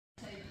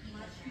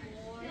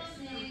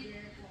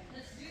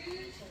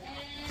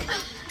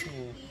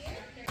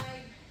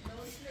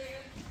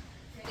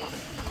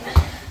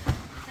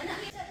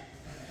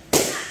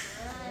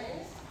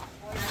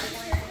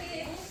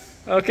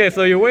Okay,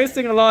 so you're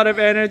wasting a lot of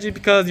energy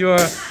because you're...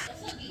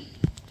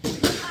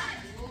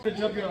 The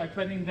jump, you're like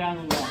bending down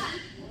a lot.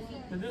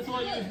 So this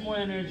one uses more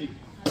energy.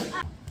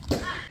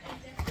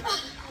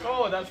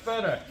 Oh, that's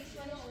better.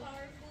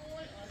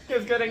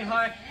 It's getting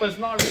high, but it's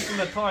not reaching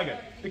the target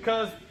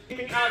because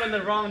kicking out in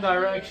the wrong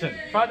direction.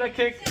 Try to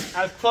kick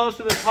as close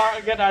to the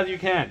target as you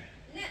can.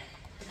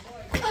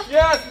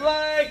 Yes,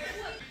 Blake!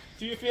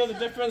 Do you feel the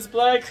difference,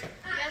 Blake?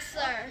 Yes,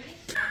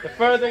 sir. The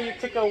further you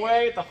kick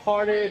away, the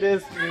harder it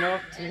is, to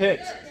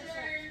hit.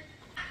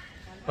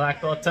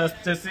 Black belt test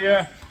this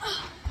year.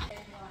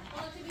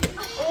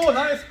 Oh,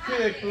 nice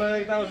kick,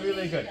 Blake. That was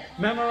really good.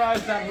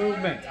 Memorize that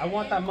movement. I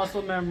want that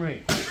muscle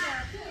memory.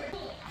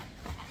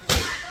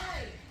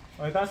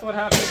 Alright, that's what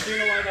happened. Do you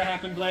know why that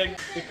happened, Blake?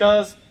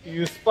 Because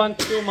you spun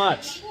too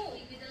much.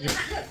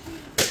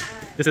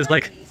 This is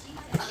Blake.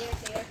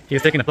 He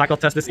is taking the black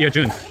belt test this year,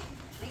 June.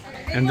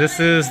 And this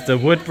is the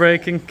wood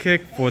breaking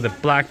kick for the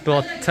black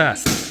belt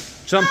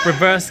test. Jump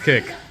reverse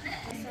kick.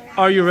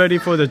 Are you ready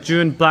for the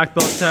June black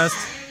belt test?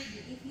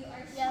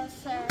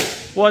 Yes,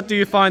 sir. What do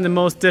you find the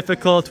most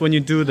difficult when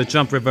you do the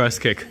jump reverse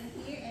kick?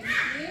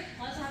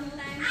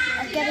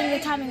 Getting the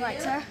timing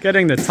right, sir.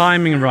 Getting the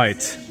timing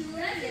right.